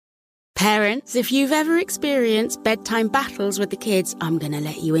Parents, if you've ever experienced bedtime battles with the kids, I'm going to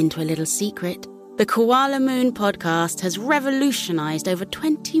let you into a little secret. The Koala Moon podcast has revolutionized over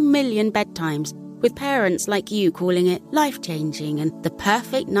 20 million bedtimes, with parents like you calling it life-changing and the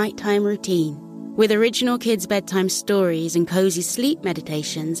perfect nighttime routine. With original kids' bedtime stories and cozy sleep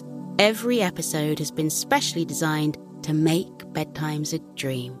meditations, every episode has been specially designed to make bedtimes a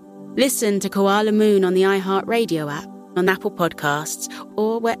dream. Listen to Koala Moon on the iHeartRadio app, on Apple Podcasts,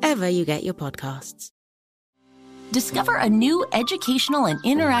 or wherever you get your podcasts. Discover a new educational and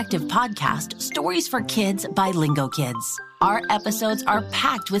interactive podcast, Stories for Kids by Lingo Kids. Our episodes are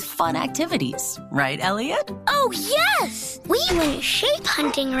packed with fun activities. Right, Elliot? Oh, yes! We went shape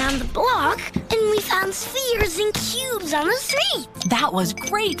hunting around the block, and we found spheres and cubes on the street. That was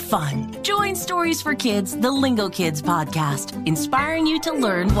great fun. Join Stories for Kids, the Lingo Kids podcast, inspiring you to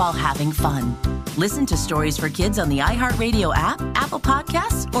learn while having fun. Listen to Stories for Kids on the iHeartRadio app, Apple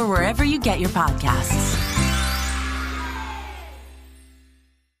Podcasts, or wherever you get your podcasts.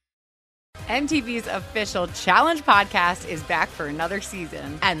 MTV's official Challenge podcast is back for another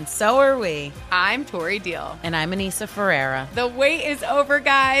season. And so are we. I'm Tori Deal. And I'm Anissa Ferreira. The wait is over,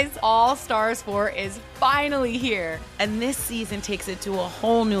 guys. All Stars 4 is finally here. And this season takes it to a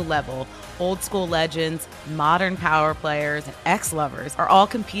whole new level. Old school legends, modern power players, and ex-lovers are all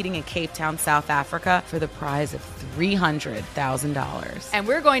competing in Cape Town, South Africa for the prize of $300,000. And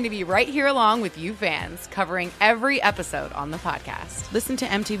we're going to be right here along with you fans, covering every episode on the podcast. Listen to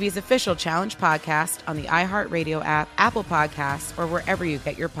MTV's official Challenge podcast on the iHeartRadio app, Apple Podcasts, or wherever you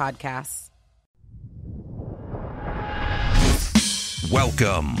get your podcasts.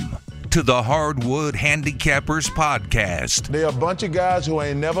 Welcome to the Hardwood Handicappers Podcast. They're a bunch of guys who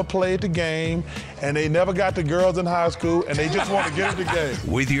ain't never played the game, and they never got the girls in high school, and they just want to get in the game.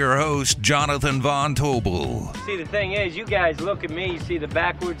 With your host, Jonathan Von Tobel. See, the thing is, you guys look at me, you see the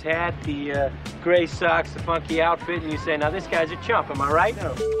backwards hat, the gray socks, the funky outfit, and you say, now this guy's a chump, am I right?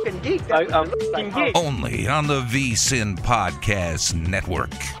 No, f***ing geek. I'm f***ing geek. Only on the VSiN Podcast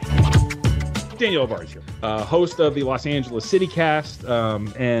Network. Daniel Alvarez here, host of the Los Angeles City Cast,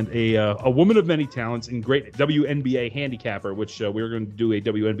 and a woman of many talents and great WNBA handicapper, which we're going to do a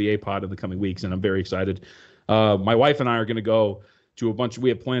WNBA pod in the coming weeks, and I'm very excited. My wife and I are going to go to we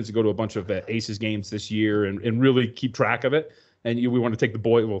have plans to go to a bunch of Aces games this year and really keep track of it. And we want to take the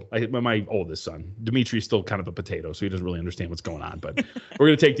boy. Well, my oldest son, Dimitri, is still kind of a potato, so he doesn't really understand what's going on. But we're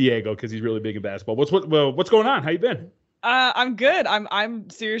going to take Diego because he's really big in basketball. What's going on? How you been? I'm good. I'm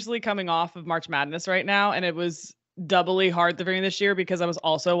seriously coming off of March Madness right now, and it was doubly hard at the beginning of this year because I was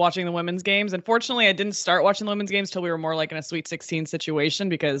also watching the women's games. Unfortunately, I didn't start watching the women's games till we were more like in a Sweet 16 situation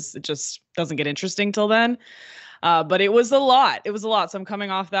because it just doesn't get interesting till then. But it was a lot. So I'm coming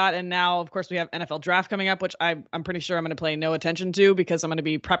off that. And now, of course, we have NFL draft coming up, which I'm pretty sure I'm going to pay no attention to because I'm going to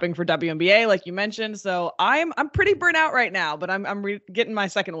be prepping for WNBA, like you mentioned. So I'm pretty burnt out right now, but I'm getting my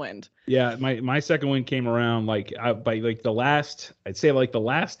second wind. Yeah, my second wind came around by the last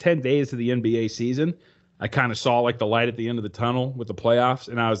 10 days of the NBA season. I kind of saw like the light at the end of the tunnel with the playoffs,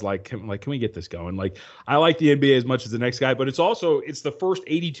 and I was like, can we get this going? Like, I like the NBA as much as the next guy, but it's the first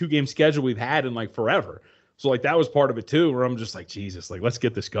 82 game schedule we've had in like forever. So like that was part of it too, where I'm just like, Jesus, like let's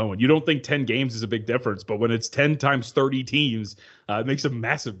get this going. You don't think 10 games is a big difference, but when it's 10 times 30 teams, it makes a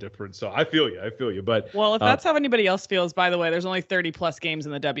massive difference. So I feel you. But well, if that's how anybody else feels, by the way, there's only 30 plus games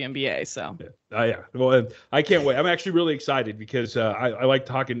in the WNBA. So yeah. Well, I can't wait. I'm actually really excited because I like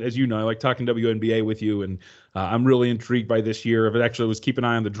talking, as you know, I like talking WNBA with you, and I'm really intrigued by this year. If it actually was keep an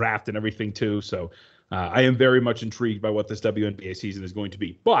eye on the draft and everything too. So I am very much intrigued by what this WNBA season is going to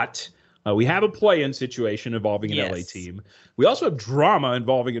be. But we have a play-in situation involving an LA team. We also have drama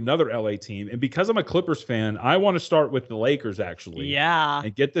involving another LA team. And because I'm a Clippers fan, I want to start with the Lakers, actually. Yeah.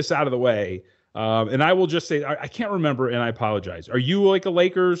 And get this out of the way. And I will just say, I can't remember, and I apologize. Are you like a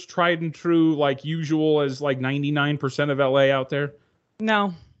Lakers tried and true, like usual as like 99% of LA out there?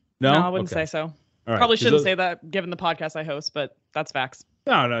 No, I wouldn't say so. All right. Probably shouldn't say that given the podcast I host, but that's facts.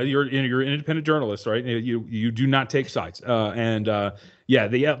 No, you're an independent journalist, right? You do not take sides. The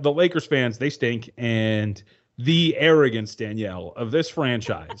Lakers fans, they stink, and the arrogance, Danielle, of this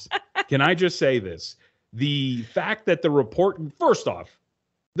franchise. Can I just say this? The fact that first off,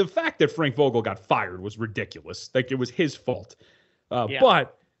 the fact that Frank Vogel got fired was ridiculous. Like it was his fault.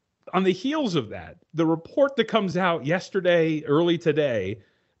 But on the heels of that, the report that comes out early today,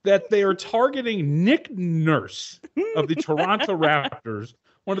 that they are targeting Nick Nurse of the Toronto Raptors,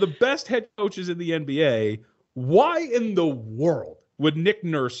 one of the best head coaches in the NBA. Why in the world would Nick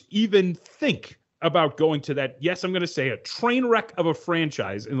Nurse even think about going to that, yes, I'm going to say a train wreck of a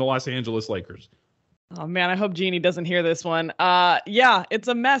franchise in the Los Angeles Lakers? Oh man, I hope Jeannie doesn't hear this one. Yeah, it's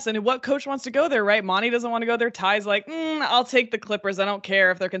a mess. And what coach wants to go there, right? Monty doesn't want to go there. Ty's like, I'll take the Clippers. I don't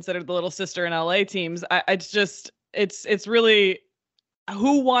care if they're considered the little sister in LA teams. It's really,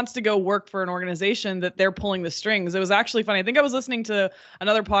 who wants to go work for an organization that they're pulling the strings? It was actually funny. I think I was listening to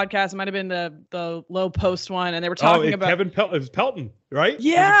another podcast. It might have been the Low Post one, and they were talking about Kevin Pelton. It was Pelton, right?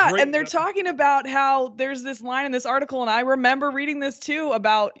 Yeah, and they're talking about how there's this line in this article, and I remember reading this too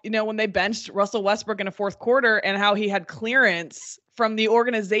about, when they benched Russell Westbrook in a fourth quarter and how he had clearance from the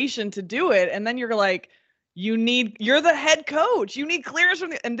organization to do it, and then you're like, you're the head coach. You need clearance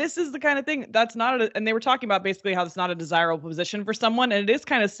from and this is the kind of thing that's not and they were talking about basically how it's not a desirable position for someone. And it is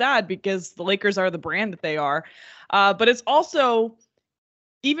kind of sad because the Lakers are the brand that they are. But it's also,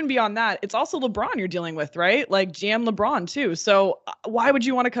 even beyond that, it's also LeBron you're dealing with, right? Like GM LeBron too. So why would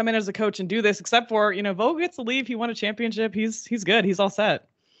you want to come in as a coach and do this, except for, Vogel gets to leave. He won a championship. He's good. He's all set.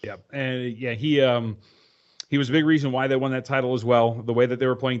 Yeah. And yeah, he was a big reason why they won that title as well. The way that they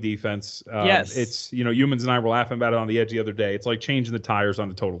were playing defense. Yes. It's, Humans and I were laughing about it on the edge the other day. It's like changing the tires on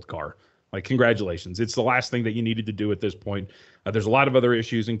a totaled car. Like, congratulations. It's the last thing that you needed to do at this point. There's a lot of other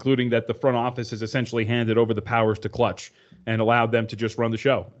issues, including that the front office has essentially handed over the powers to Clutch and allowed them to just run the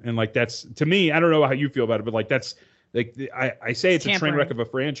show. And like, that's, to me, I don't know how you feel about it, but like, that's like, I say it's a train wreck of a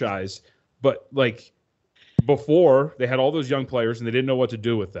franchise, but like, before, they had all those young players and they didn't know what to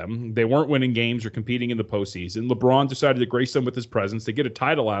do with them. They weren't winning games or competing in the postseason. LeBron decided to grace them with his presence. They get a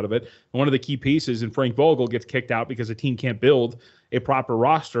title out of it. And one of the key pieces, and Frank Vogel gets kicked out because the team can't build a proper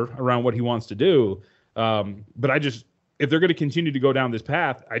roster around what he wants to do. But if they're going to continue to go down this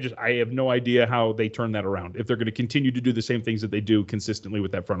path, I have no idea how they turn that around. If they're going to continue to do the same things that they do consistently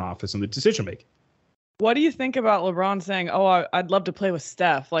with that front office and the decision making. What do you think about LeBron saying, I'd love to play with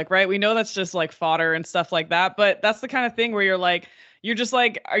Steph? Like, right, we know that's just like fodder and stuff like that, but that's the kind of thing where you're just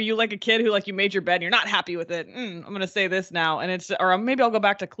like, are you like a kid who like you made your bed and you're not happy with it? I'm going to say this now. And or maybe I'll go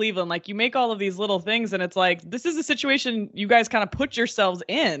back to Cleveland. Like, you make all of these little things and it's like, this is a situation you guys kind of put yourselves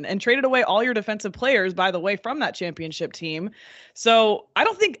in and traded away all your defensive players, by the way, from that championship team. So I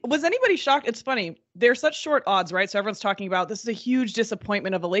don't think, was anybody shocked? It's funny. They're such short odds, right? So everyone's talking about this is a huge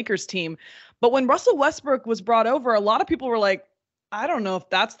disappointment of a Lakers team. But when Russell Westbrook was brought over, a lot of people were like, I don't know if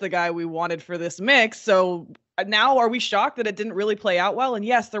that's the guy we wanted for this mix. So now are we shocked that it didn't really play out well? And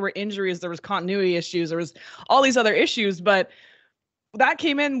yes, there were injuries, there was continuity issues, there was all these other issues, but that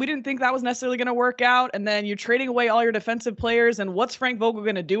came in. We didn't think that was necessarily going to work out. And then you're trading away all your defensive players. And what's Frank Vogel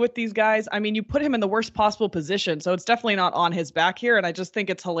going to do with these guys? I mean, you put him in the worst possible position. So it's definitely not on his back here. And I just think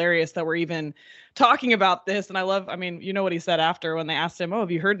it's hilarious that we're even talking about this. And you know what he said after when they asked him, have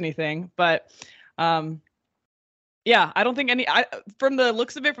you heard anything? But yeah, I don't think from the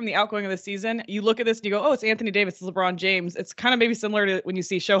looks of it, from the outgoing of the season, you look at this and you go, it's Anthony Davis, it's LeBron James. It's kind of maybe similar to when you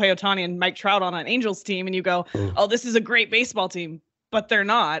see Shohei Ohtani and Mike Trout on an Angels team and you go, this is a great baseball team. But they're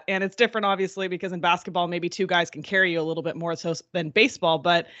not. And it's different, obviously, because in basketball, maybe two guys can carry you a little bit more so than baseball.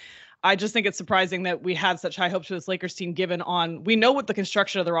 But I just think it's surprising that we had such high hopes for this Lakers team we know what the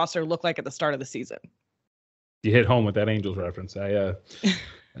construction of the roster looked like at the start of the season. You hit home with that Angels reference.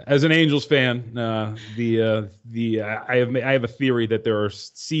 As an Angels fan, I have a theory that there are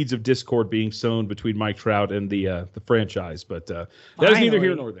seeds of discord being sown between Mike Trout and the franchise, but that is neither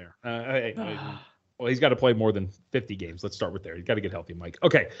here nor there. Well, he's got to play more than 50 games. Let's start with there. He's got to get healthy, Mike.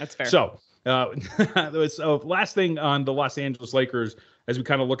 Okay, that's fair. So, last thing on the Los Angeles Lakers, as we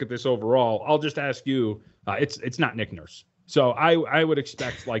kind of look at this overall, I'll just ask you. It's not Nick Nurse. So I would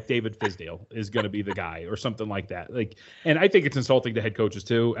expect like David Fizdale is going to be the guy or something like that. Like, and I think it's insulting to head coaches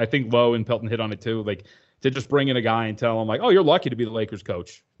too. I think Lowe and Pelton hit on it too. Like, to just bring in a guy and tell him like, you're lucky to be the Lakers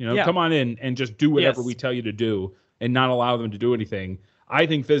coach. Come on in and just do whatever we tell you to do and not allow them to do anything. I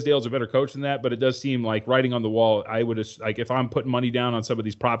think Fizdale's a better coach than that, but it does seem like writing on the wall. I would like if I'm putting money down on some of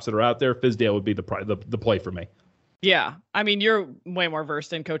these props that are out there, Fizdale would be the play for me. Yeah, I mean, you're way more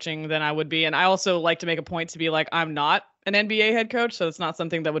versed in coaching than I would be, and I also like to make a point to be like, I'm not an NBA head coach, so it's not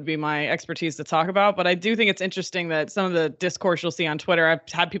something that would be my expertise to talk about. But I do think it's interesting that some of the discourse you'll see on Twitter, I've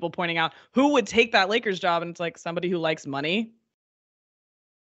had people pointing out who would take that Lakers job, and it's like somebody who likes money.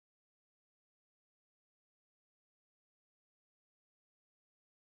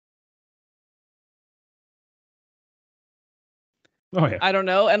 Oh, yeah. I don't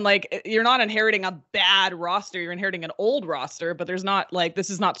know. And like, you're not inheriting a bad roster. You're inheriting an old roster, but there's not like, this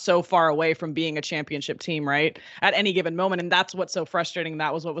is not so far away from being a championship team, right? At any given moment. And that's what's so frustrating.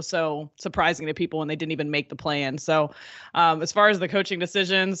 That was what was so surprising to people when they didn't even make the play-in. So as far as the coaching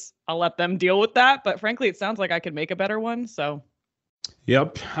decisions, I'll let them deal with that. But frankly, it sounds like I could make a better one. So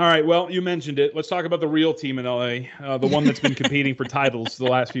Yep. All right. Well, you mentioned it. Let's talk about the real team in LA, the one that's been competing for titles the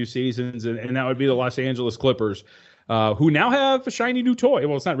last few seasons, and that would be the Los Angeles Clippers, who now have a shiny new toy.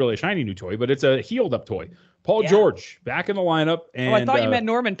 Well, it's not really a shiny new toy, but it's a healed-up toy. Paul George back in the lineup. And, I thought you meant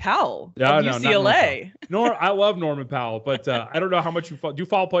Norman Powell of UCLA. I love Norman Powell, but I don't know how much do you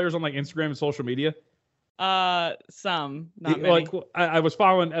follow players on like Instagram and social media? Some, not many. Like I was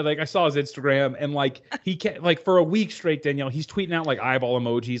following, like I saw his Instagram, and like he can't, like for a week straight, Danielle, he's tweeting out like eyeball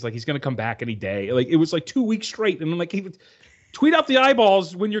emojis, like he's gonna come back any day. Like it was like 2 weeks straight, and I'm like, he would tweet out the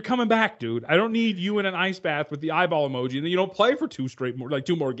eyeballs when you're coming back, dude. I don't need you in an ice bath with the eyeball emoji, and then you don't play for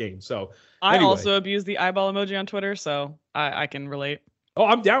two more games. So I also abuse the eyeball emoji on Twitter, so I can relate. Oh,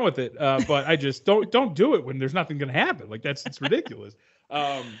 I'm down with it, but I just don't do it when there's nothing gonna happen. Like it's ridiculous.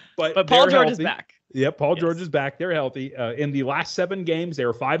 But Paul George is back. Yep, Paul George is back. They're healthy. In the last 7 games, they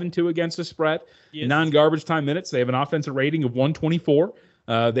were 5-2 against the spread. Yes. Non-garbage time minutes. They have an offensive rating of 124.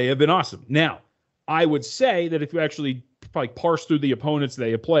 They have been awesome. Now, I would say that if you actually probably parse through the opponents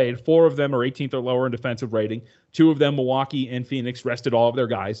they have played, 4 of them are 18th or lower in defensive rating. 2 of them, Milwaukee and Phoenix, rested all of their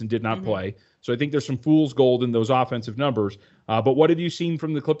guys and did not play. So I think there's some fool's gold in those offensive numbers. But what have you seen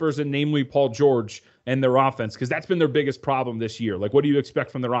from the Clippers, and namely Paul George and their offense? Because that's been their biggest problem this year. Like, what do you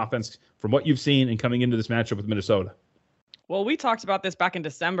expect from their offense from what you've seen and coming into this matchup with Minnesota? Well, we talked about this back in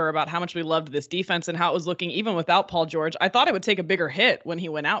December about how much we loved this defense and how it was looking even without Paul George. I thought it would take a bigger hit when he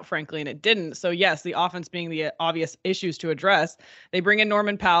went out, frankly, and it didn't. So, yes, the offense being the obvious issues to address. They bring in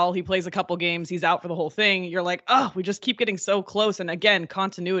Norman Powell. He plays a couple games. He's out for the whole thing. You're like, oh, we just keep getting so close. And again,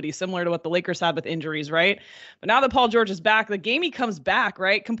 continuity, similar to what the Lakers had with injuries, right? But now that Paul George is back, the game he comes back,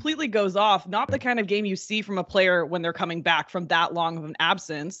 right, completely goes off. Not the kind of game you see from a player when they're coming back from that long of an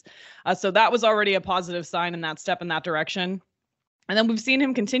absence. So that was already a positive sign in that step in that direction. And then we've seen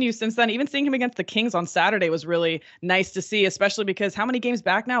him continue since then. Even seeing him against the Kings on Saturday was really nice to see, especially because how many games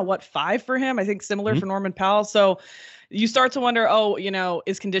back now? 5 for him? I think similar for Norman Powell. So you start to wonder,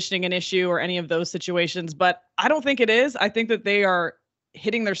 is conditioning an issue or any of those situations? But I don't think it is. I think that they are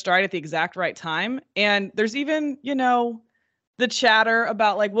hitting their stride at the exact right time. And there's even, the chatter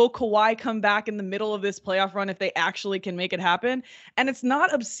about like, will Kawhi come back in the middle of this playoff run if they actually can make it happen? And it's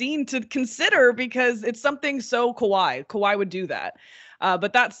not obscene to consider because it's something so Kawhi. Kawhi would do that.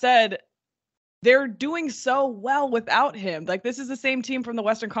 But that said, they're doing so well without him. Like, this is the same team from the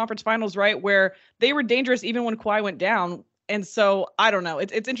Western Conference Finals, right? Where they were dangerous even when Kawhi went down. And so I don't know.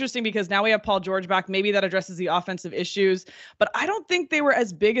 It's interesting because now we have Paul George back. Maybe that addresses the offensive issues, but I don't think they were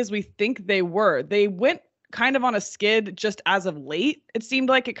as big as we think they were. They went kind of on a skid just as of late. It seemed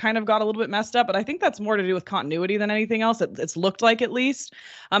like it kind of got a little bit messed up, but I think that's more to do with continuity than anything else. It's looked like, at least.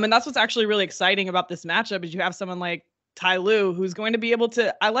 And that's what's actually really exciting about this matchup is you have someone like Ty Lue, who's going to be able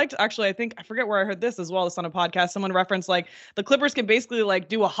to, I forget where I heard this as well. This on a podcast, someone referenced like the Clippers can basically like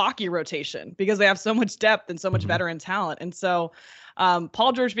do a hockey rotation because they have so much depth and so much veteran talent. And so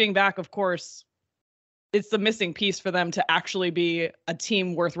Paul George being back, of course, it's the missing piece for them to actually be a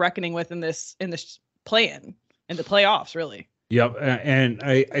team worth reckoning with in this play-in, in the playoffs, really. Yep, and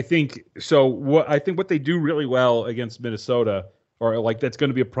I think so. What they do really well against Minnesota, or like that's going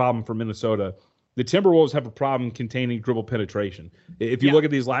to be a problem for Minnesota. The Timberwolves have a problem containing dribble penetration. If you look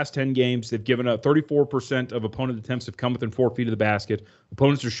at these last 10 games, they've given up 34% of opponent attempts have come within 4 feet of the basket.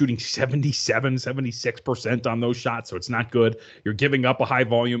 Opponents are shooting 76% on those shots, so it's not good. You're giving up a high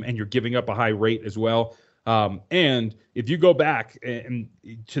volume and you're giving up a high rate as well. And if you go back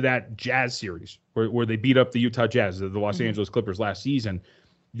to that Jazz series where they beat up the Utah Jazz, the Los Angeles Clippers last season,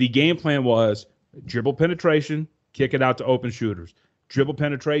 the game plan was dribble penetration, kick it out to open shooters. Dribble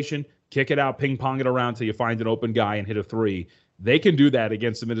penetration, kick it out, ping pong it around till you find an open guy and hit a three. They can do that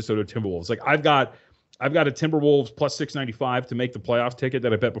against the Minnesota Timberwolves. Like I've got a Timberwolves plus 695 to make the playoff ticket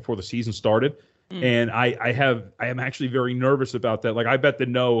that I bet before the season started. And I am actually very nervous about that. Like I bet the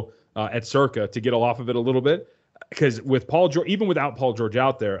no at Circa to get off of it a little bit. Because with Paul George, even without Paul George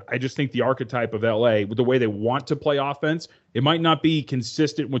out there, I just think the archetype of LA, with the way they want to play offense, it might not be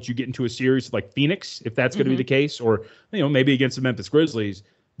consistent once you get into a series like Phoenix, if that's going to be the case, or maybe against the Memphis Grizzlies.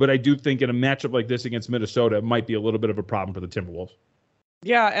 But I do think in a matchup like this against Minnesota, it might be a little bit of a problem for the Timberwolves.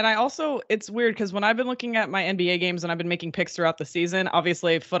 Yeah, and it's weird because when I've been looking at my NBA games and I've been making picks throughout the season,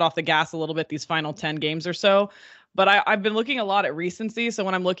 obviously foot off the gas a little bit these final 10 games or so. But I've been looking a lot at recency. So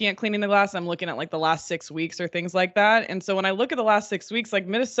when I'm looking at cleaning the glass, I'm looking at like the last 6 weeks or things like that. And so when I look at the last 6 weeks, like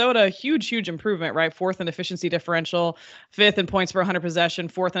Minnesota, huge improvement, right? 4th in efficiency differential, 5th in points per 100 possession,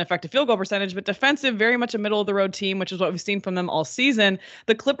 4th in effective field goal percentage, but defensive, very much a middle of the road team, which is what we've seen from them all season.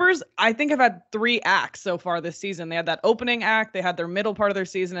 The Clippers, I think, have had 3 acts so far this season. They had that opening act, they had their middle part of their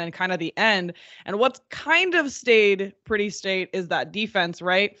season, and kind of the end. And what's kind of stayed pretty state is that defense,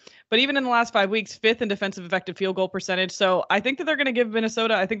 right? But even in the last 5 weeks, 5th in defensive effective field goal percentage. So I think that they're going to give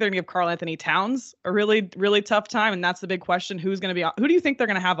Minnesota, I think they're going to give Karl Anthony Towns a really, really tough time. And that's the big question. Who do you think they're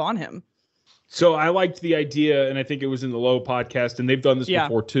going to have on him? So I liked the idea, and I think it was in the Low podcast, and they've done this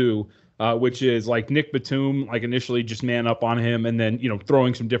before too, which is like Nick Batum, like initially just man up on him and then,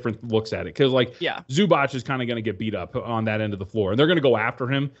 throwing some different looks at it. Because Zubac is kind of going to get beat up on that end of the floor, and they're going to go after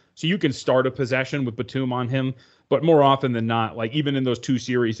him. So you can start a possession with Batum on him. But more often than not, like even in those 2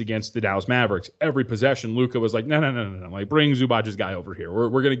 series against the Dallas Mavericks, every possession, Luka was like, no. Like, bring Zubac's guy over here. We're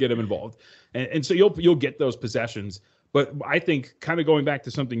going to get him involved. And so you'll get those possessions. But I think kind of going back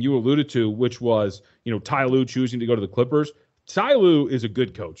to something you alluded to, which was, Ty Lue choosing to go to the Clippers. Ty Lue is a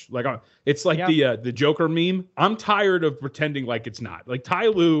good coach. Like it's like the Joker meme. I'm tired of pretending like it's not. Like Ty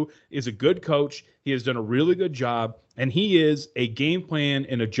Lue is a good coach. He has done a really good job, and he is a game plan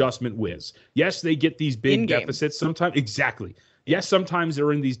and adjustment whiz. Yes, they get these big deficits sometimes. Exactly. Yes, sometimes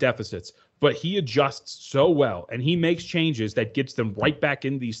they're in these deficits, but he adjusts so well, and he makes changes that gets them right back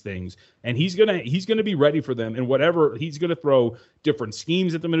in these things. And he's gonna be ready for them. And whatever he's gonna throw different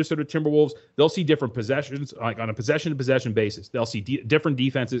schemes at the Minnesota Timberwolves. They'll see different possessions, like on a possession-to-possession basis. They'll see different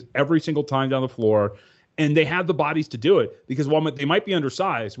defenses every single time down the floor. And they have the bodies to do it because while they might be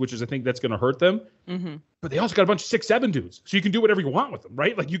undersized, which is I think that's going to hurt them, but they also got a bunch of 6'7" dudes, so you can do whatever you want with them,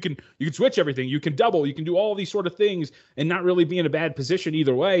 right? Like you can switch everything, you can double, you can do all these sort of things, and not really be in a bad position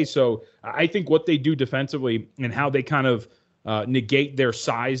either way. So I think what they do defensively and how they kind of negate their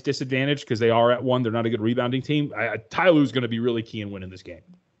size disadvantage because they are at 1, they're not a good rebounding team. Ty Lue's going to be really key in winning this game.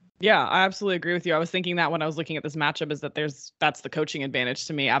 Yeah, I absolutely agree with you. I was thinking that when I was looking at this matchup is that that's the coaching advantage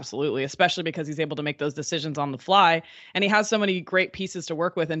to me. Absolutely. Especially because he's able to make those decisions on the fly, and he has so many great pieces to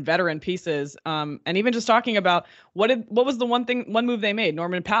work with and veteran pieces. And even just talking about what was the one move they made?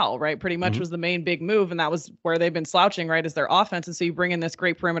 Norman Powell, right? Pretty much was the main big move. And that was where they've been slouching, right? Is their offense. And so you bring in this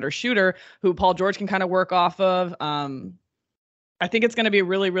great perimeter shooter who Paul George can kind of work off of. I think it's going to be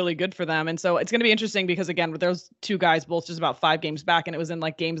really, really good for them. And so it's going to be interesting because, again, with those 2 guys both just about 5 games back, and it was in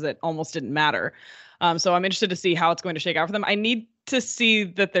like games that almost didn't matter. So I'm interested to see how it's going to shake out for them. I need to see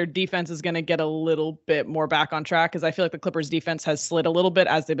that their defense is going to get a little bit more back on track because I feel like the Clippers defense has slid a little bit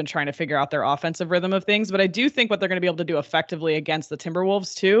as they've been trying to figure out their offensive rhythm of things. But I do think what they're going to be able to do effectively against the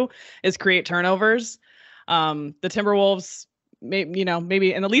Timberwolves too is create turnovers. The Timberwolves, maybe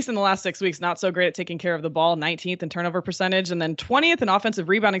and at least in the last 6 weeks, not so great at taking care of the ball, 19th in turnover percentage, and then 20th in offensive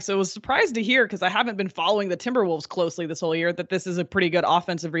rebounding. So I was surprised to hear, because I haven't been following the Timberwolves closely this whole year, that this is a pretty good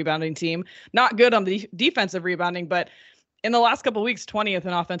offensive rebounding team. Not good on the defensive rebounding, but in the last couple of weeks, 20th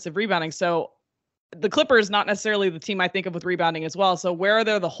in offensive rebounding. So the Clippers, not necessarily the team I think of with rebounding as well. So where are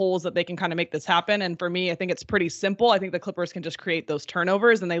there the holes that they can kind of make this happen? And for me, I think it's pretty simple. I think the Clippers can just create those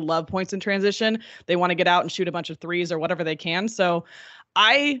turnovers, and they love points in transition. They want to get out and shoot a bunch of threes or whatever they can. So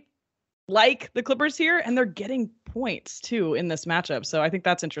I like the Clippers here, and they're getting points too in this matchup. So I think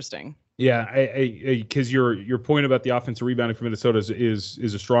that's interesting. Yeah, because your point about the offensive rebounding for Minnesota is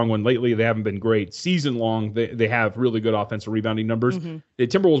a strong one. Lately, they haven't been great. Season long, they have really good offensive rebounding numbers. The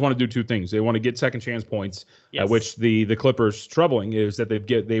Timberwolves want to do 2 things. They want to get second chance points, which the Clippers troubling is that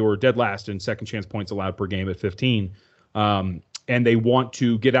they were dead last in second chance points allowed per game at 15, and they want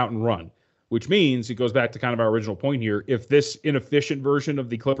to get out and run, which means it goes back to kind of our original point here. If this inefficient version of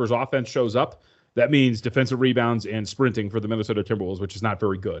the Clippers offense shows up, that means defensive rebounds and sprinting for the Minnesota Timberwolves, which is not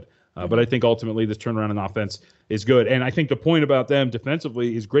very good. But I think ultimately this turnaround in offense is good. And I think the point about them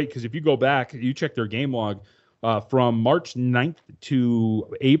defensively is great because if you go back, you check their game log from March 9th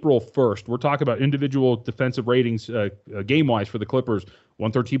to April 1st, we're talking about individual defensive ratings game-wise for the Clippers,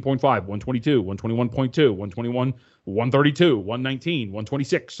 113.5, 122, 121.2, 121, 132, 119,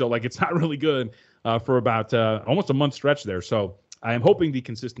 126. So, like, it's not really good for about almost a month stretch there. So I am hoping the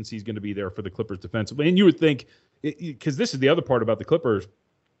consistency is going to be there for the Clippers defensively. And you would think, because this is the other part about the Clippers,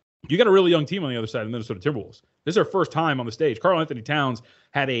 you got a really young team on the other side of the Minnesota Timberwolves. This is their first time on the stage. Karl Anthony Towns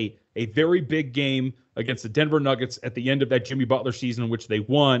had a very big game against the Denver Nuggets at the end of that Jimmy Butler season, in which they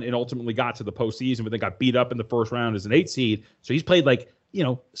won and ultimately got to the postseason, but they got beat up in the first round as an 8 seed. So he's played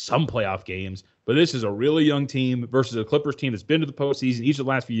some playoff games, but this is a really young team versus a Clippers team that's been to the postseason each of the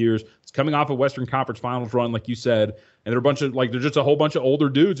last few years. It's coming off a Western Conference Finals run, like you said, and they're just a whole bunch of older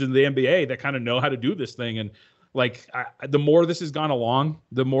dudes in the NBA that kind of know how to do this thing. And Like the more this has gone along,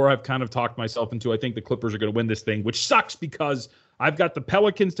 the more I've kind of talked myself into I think the Clippers are going to win this thing, which sucks because I've got the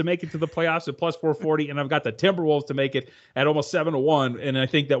Pelicans to make it to the playoffs at plus 440, and I've got the Timberwolves to make it at almost 7-1. And I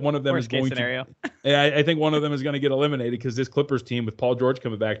think that one of them is going to. I think one of them is going to get eliminated because this Clippers team with Paul George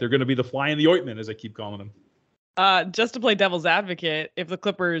coming back, they're going to be the fly in the ointment, as I keep calling them. Just to play devil's advocate, if the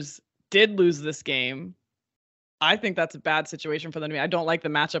Clippers did lose this game, I think that's a bad situation for them. I don't like the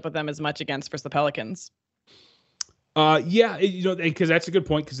matchup with them as much versus the Pelicans. Yeah, because that's a good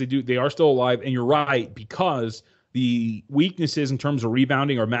point because they are still alive, and you're right because the weaknesses in terms of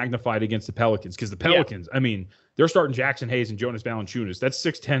rebounding are magnified against the Pelicans because the Pelicans, I mean, they're starting Jackson Hayes and Jonas Valanciunas. That's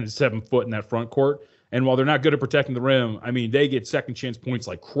 6'10" and 7 foot in that front court, and while they're not good at protecting the rim, I mean, they get second chance points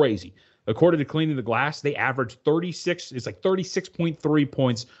like crazy. According to Cleaning the Glass, they average 36.3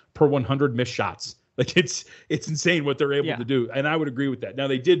 points per 100 missed shots. Like it's insane what they're able to do. And I would agree with that. Now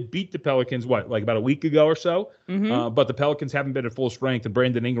they did beat the Pelicans, like about a week ago or so, but the Pelicans haven't been at full strength and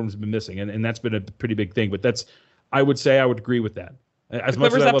Brandon Ingram's been missing. And that's been a pretty big thing, but I would agree with that. The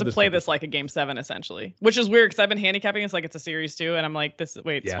Clippers have to play this like a game 7 essentially, which is weird because I've been handicapping this like it's a series too. And I'm like, it's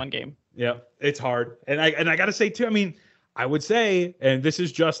one game. Yeah, it's hard. And I got to say too, I mean, I would say, and this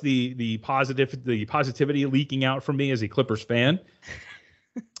is just the positivity leaking out from me as a Clippers fan.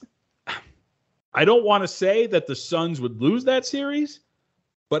 I don't want to say that the Suns would lose that series,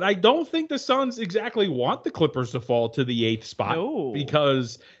 but I don't think the Suns exactly want the Clippers to fall to the 8th spot. No.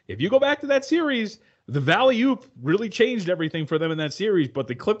 Because if you go back to that series, the Valley-Oop really changed everything for them in that series, but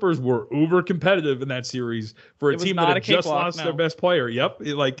the Clippers were uber competitive in that series for a team that had just lost their best player. Yep.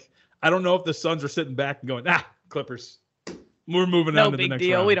 I don't know if the Suns are sitting back and going, Clippers, we're moving on to the next round. No big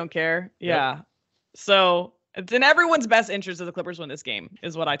deal. We don't care. Yeah. Yep. So it's in everyone's best interest that the Clippers win this game,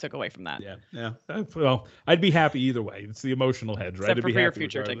 is what I took away from that. Yeah. Well, I'd be happy either way. It's the emotional hedge, right? Except for your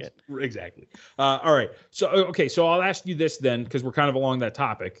future ticket. Exactly. All right. So I'll ask you this then, because we're kind of along that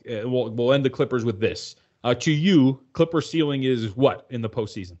topic. We'll end the Clippers with this. To you, Clippers ceiling is what in the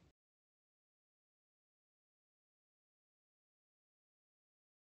postseason?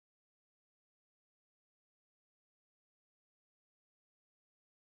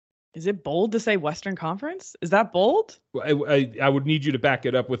 Is it bold to say Western Conference? Is that bold? I would need you to back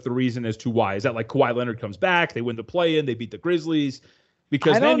it up with the reason as to why. Is that like Kawhi Leonard comes back, they win the play-in, they beat the Grizzlies?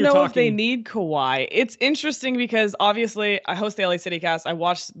 Because I don't know if they need Kawhi. It's interesting because obviously I host the LA City Cast. I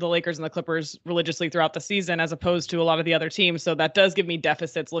watch the Lakers and the Clippers religiously throughout the season as opposed to a lot of the other teams. So that does give me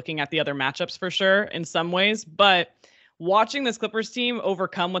deficits looking at the other matchups for sure in some ways. But watching this Clippers team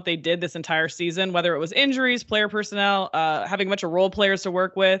overcome what they did this entire season, whether it was injuries, player personnel, having a bunch of role players to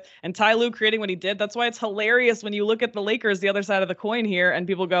work with, and Ty Lue creating what he did. That's why it's hilarious when you look at the Lakers, the other side of the coin here, and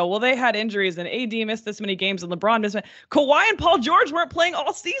people go, well, they had injuries and AD missed this many games and LeBron missed. Kawhi and Paul George weren't playing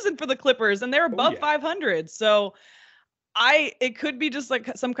all season for the Clippers, and they're above 500. So it could be just like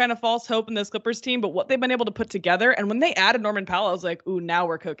some kind of false hope in this Clippers team, but what they've been able to put together. And when they added Norman Powell, I was like, ooh, now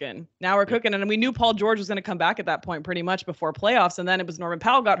we're cooking. And we knew Paul George was going to come back at that point pretty much before playoffs. And then it was Norman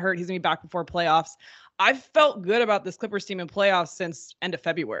Powell got hurt. He's going to be back before playoffs. I've felt good about this Clippers team in playoffs since end of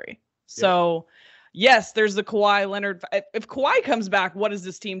February. So yes, there's the Kawhi Leonard. If Kawhi comes back, what does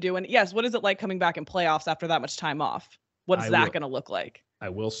this team do? And yes, what is it like coming back in playoffs after that much time off? What is that going to look like? I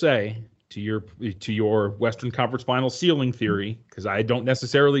will say, to your Western Conference Final ceiling theory, because I don't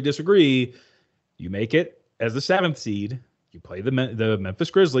necessarily disagree, you make it as the 7th seed. You play the Memphis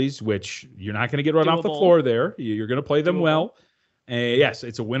Grizzlies, which you're not going to get run off the floor there. You're going to play them well. Yes,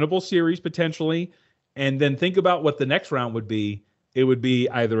 it's a winnable series potentially. And then think about what the next round would be. It would be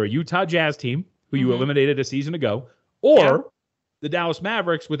either a Utah Jazz team, who you eliminated a season ago, or the Dallas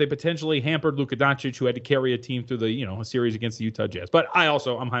Mavericks with a potentially hampered Luka Doncic who had to carry a team through the, a series against the Utah Jazz. But I'm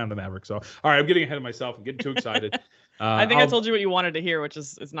high on the Mavericks. So, all right, I'm getting ahead of myself. I'm getting too excited. I think I told you what you wanted to hear, which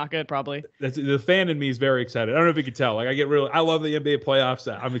is it's not good probably. The fan in me is very excited. I don't know if you can tell. Like I love the NBA playoffs.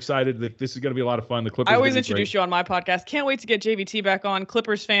 I'm excited that this is going to be a lot of fun. The Clippers. I always introduce you on my podcast. Can't wait to get JVT back on.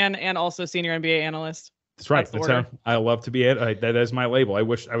 Clippers fan and also senior NBA analyst. That's right. That's how I love to be it. That is my label. I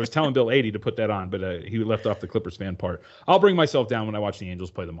was telling Bill 80 to put that on, but he left off the Clippers fan part. I'll bring myself down when I watch the Angels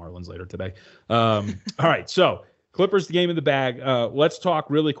play the Marlins later today. All right. So Clippers, the game in the bag. Let's talk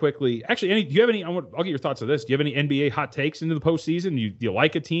really quickly. Actually, do you have any? I'll get your thoughts on this. Do you have any NBA hot takes into the postseason? Do you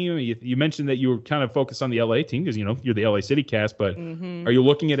like a team? You mentioned that you were kind of focused on the LA team because you're the LA City Cast. But are you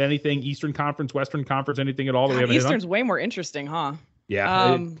looking at anything Eastern Conference, Western Conference, anything at all? Eastern's way more interesting, huh?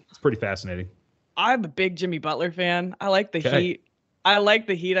 Yeah, it's pretty fascinating. I'm a big Jimmy Butler fan. I like the Heat.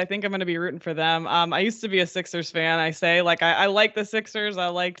 I think I'm going to be rooting for them. I used to be a Sixers fan. I like the Sixers. I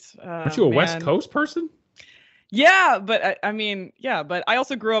liked. Aren't you a West Coast person? Yeah, but but I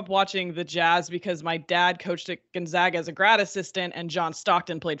also grew up watching the Jazz because my dad coached at Gonzaga as a grad assistant and John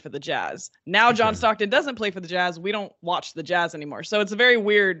Stockton played for the Jazz. Now John Stockton doesn't play for the Jazz. We don't watch the Jazz anymore. So it's a very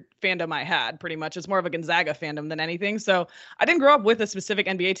weird fandom I had, pretty much. It's more of a Gonzaga fandom than anything. So I didn't grow up with a specific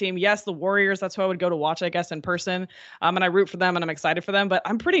NBA team. Yes, the Warriors, that's who I would go to watch, I guess, in person. And I root for them and I'm excited for them, but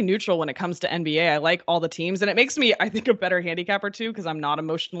I'm pretty neutral when it comes to NBA. I like all the teams and it makes me, I think, a better handicapper too, because I'm not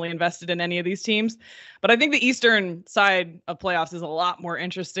emotionally invested in any of these teams. But I think the Eastern side of playoffs is a lot more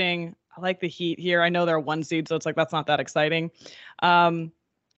interesting. I like the Heat here. I know they're a 1 seed, so it's like that's not that exciting. I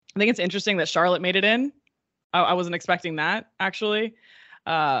think it's interesting that Charlotte made it in. I wasn't expecting that, actually.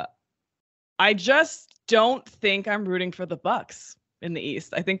 I just don't think I'm rooting for the Bucks in the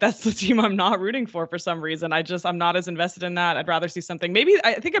East. I think that's the team I'm not rooting for some reason. I'm not as invested in that. I'd rather see something. Maybe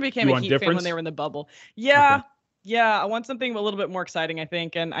I think I became a Heat fan when they were in the bubble. Yeah. Okay. Yeah, I want something a little bit more exciting, I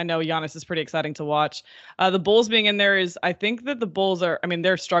think. And I know Giannis is pretty exciting to watch. The Bulls being in there I think that the Bulls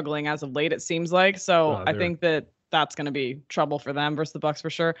they're struggling as of late, it seems like. So I think that's going to be trouble for them versus the Bucks for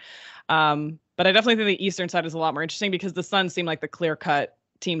sure. But I definitely think the Eastern side is a lot more interesting because the Suns seem like the clear-cut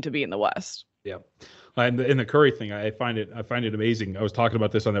team to be in the West. Yeah. And in the Curry thing, I find it amazing. I was talking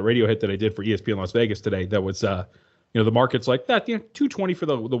about this on that radio hit that I did for ESPN Las Vegas today. That was, the market's like that, 220 for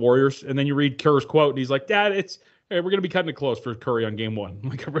the Warriors. And then you read Kerr's quote and he's like, Dad, we're going to be cutting it close for Curry on game 1. I'm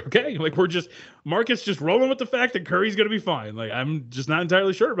like, okay. Like Marcus just rolling with the fact that Curry's going to be fine. Like, I'm just not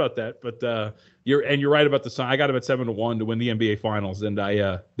entirely sure about that, but you're right about the Suns. I got him at 7-1 to win the NBA finals. And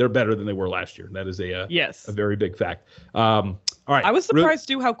they're better than they were last year. That is a very big fact. All right. I was surprised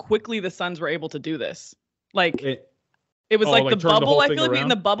too, how quickly the Suns were able to do this. It was like the bubble. I feel like in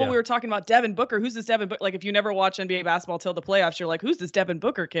the bubble we were talking about Devin Booker. Who's this Devin Booker? Like if you never watch NBA basketball till the playoffs, you're like, who's this Devin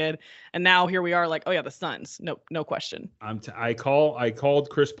Booker kid? And now here we are, like, oh yeah, the Suns. No question. I called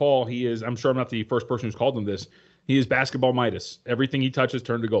Chris Paul. I'm sure I'm not the first person who's called him this. He is basketball Midas. Everything he touches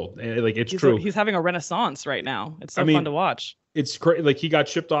turned to gold. And it's true. He's having a renaissance right now. It's so fun to watch. It's crazy. Like he got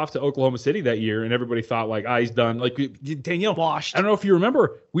shipped off to Oklahoma City that year, and everybody thought like, he's done. Like Danielle, washed. I don't know if you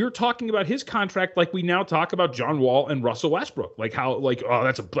remember, we were talking about his contract like we now talk about John Wall and Russell Westbrook. Like how,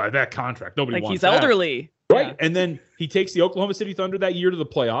 that contract nobody wants. He's elderly, right? Yeah. And then he takes the Oklahoma City Thunder that year to the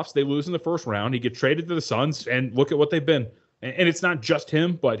playoffs. They lose in the first round. He gets traded to the Suns, and look at what they've been. And it's not just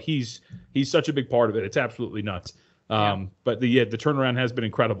him, but he's such a big part of it. It's absolutely nuts. But the turnaround has been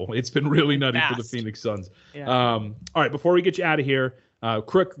incredible. It's been really nutty for the Phoenix Suns. Yeah. All right, before we get you out of here,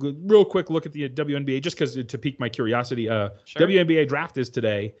 real quick look at the WNBA, just because to pique my curiosity. Sure. WNBA draft is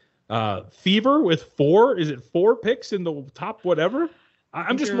today. Fever with 4 picks in the top whatever?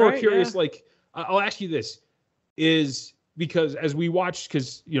 I'm just more curious. Yeah. Like, I'll ask you this: is because as we watch,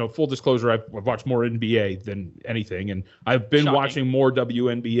 because full disclosure, I've watched more NBA than anything, and I've been watching more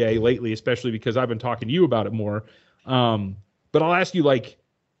WNBA lately, especially because I've been talking to you about it more. But I'll ask you, like,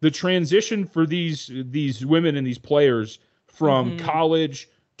 the transition for these women and these players from college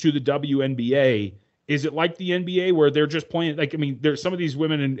to the WNBA, is it like the NBA where they're just playing? Like, I mean, there's some of these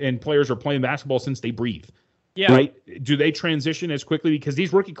women and players are playing basketball since they breathe. Yeah. Right. Do they transition as quickly? Because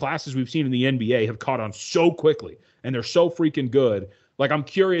these rookie classes we've seen in the NBA have caught on so quickly and they're so freaking good. Like, I'm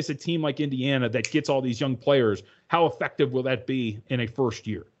curious, a team like Indiana that gets all these young players, how effective will that be in a first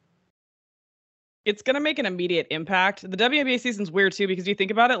year? It's going to make an immediate impact. The WNBA season's weird too, because you think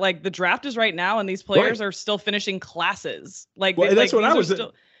about it, like the draft is right now and these players are still finishing classes. Like, that's what I was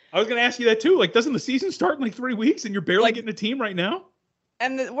going to ask you that too. Like, doesn't the season start in like 3 weeks and you're barely getting a team right now?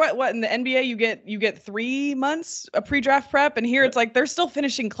 And what in the NBA you get 3 months of pre-draft prep, and here it's like they're still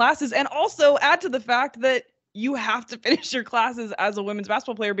finishing classes. And also add to the fact that you have to finish your classes as a women's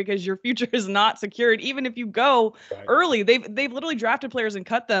basketball player because your future is not secured. Even if you go early, they've literally drafted players and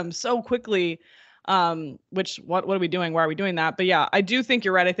cut them so quickly. Which what are we doing? Why are we doing that? But yeah, I do think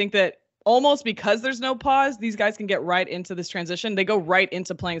you're right. I think that almost because there's no pause, these guys can get right into this transition. They go right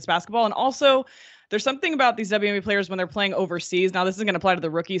into playing this basketball. And also there's something about these WNBA players when they're playing overseas. Now, this isn't going to apply to the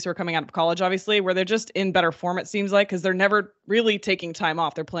rookies who are coming out of college, obviously, where they're just in better form, it seems like, because they're never really taking time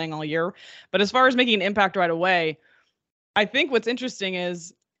off. They're playing all year. But as far as making an impact right away, I think what's interesting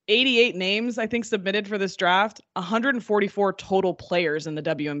is 88 names, I think, submitted for this draft, 144 total players in the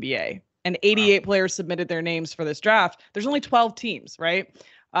WNBA. And 88 players submitted their names for this draft. There's only 12 teams, right?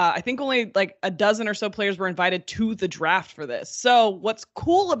 I think only like a dozen or so players were invited to the draft for this. So what's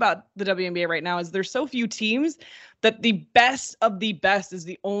cool about the WNBA right now is there's so few teams that the best of the best is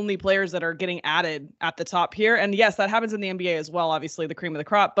the only players that are getting added at the top here. And yes, that happens in the NBA as well, obviously the cream of the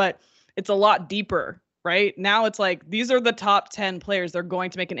crop, but it's a lot deeper. Right now, it's like these are the top 10 players. They're going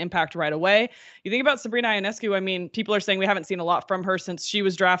to make an impact right away. You think about Sabrina Ionescu. I mean, people are saying we haven't seen a lot from her since she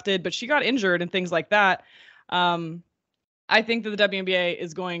was drafted, but she got injured and things like that. I think that the WNBA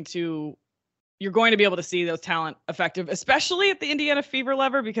is you're going to be able to see those talent effective, especially at the Indiana Fever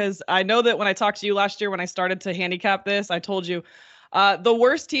level, because I know that when I talked to you last year, when I started to handicap this, I told you the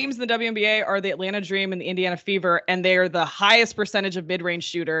worst teams in the WNBA are the Atlanta Dream and the Indiana Fever, and they're the highest percentage of mid-range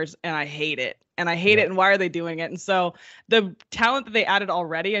shooters, and I hate it. And why are they doing it? And so the talent that they added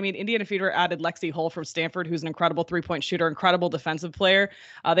already, I mean, Indiana Fever added Lexi Hull from Stanford, who's an incredible three-point shooter, incredible defensive player.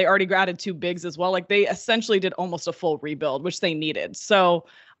 They already added 2 bigs as well. Like, they essentially did almost a full rebuild, which they needed. So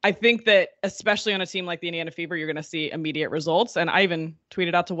I think that especially on a team like the Indiana Fever, you're going to see immediate results. And I even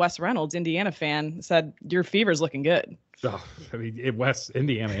tweeted out to Wes Reynolds, Indiana fan, said, your Fever's looking good. Oh, I mean, West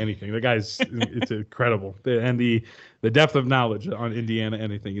Indiana, anything. The guy's, it's incredible. And the depth of knowledge on Indiana,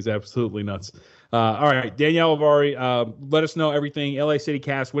 anything is absolutely nuts. All right, Danielle Avari, let us know everything. LA City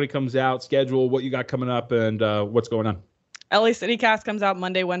Cast, when it comes out, schedule, what you got coming up, and what's going on. LA City Cast comes out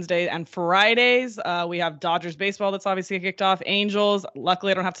Monday, Wednesday, and Fridays. We have Dodgers baseball that's obviously kicked off. Angels.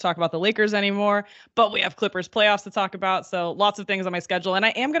 Luckily, I don't have to talk about the Lakers anymore, but we have Clippers playoffs to talk about. So lots of things on my schedule. And I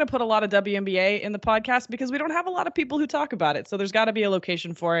am going to put a lot of WNBA in the podcast because we don't have a lot of people who talk about it. So there's got to be a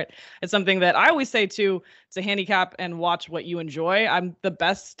location for it. It's something that I always say, too, to handicap and watch what you enjoy. I'm the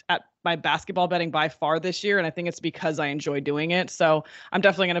best at my basketball betting by far this year, and I think it's because I enjoy doing it. So I'm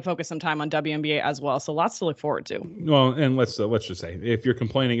definitely going to focus some time on WNBA as well. So lots to look forward to. Well, and let's just say, if you're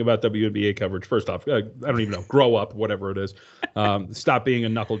complaining about WNBA coverage, first off, I don't even know, grow up, whatever it is. Stop being a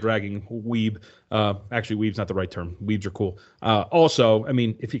knuckle-dragging weeb. Actually, weeb's not the right term. Weebs are cool. Also, I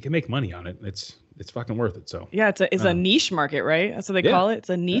mean, if you can make money on it, it's fucking worth it. So yeah, it's a niche market, right? That's what they call it. It's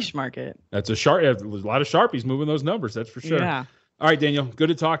a niche market. That's there's a lot of Sharpies moving those numbers. That's for sure. Yeah. All right, Daniel, good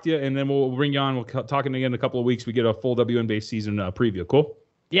to talk to you, and then we'll bring you on. We'll talk again in a couple of weeks. We get a full WNBA season preview. Cool?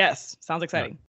 Yes, sounds exciting.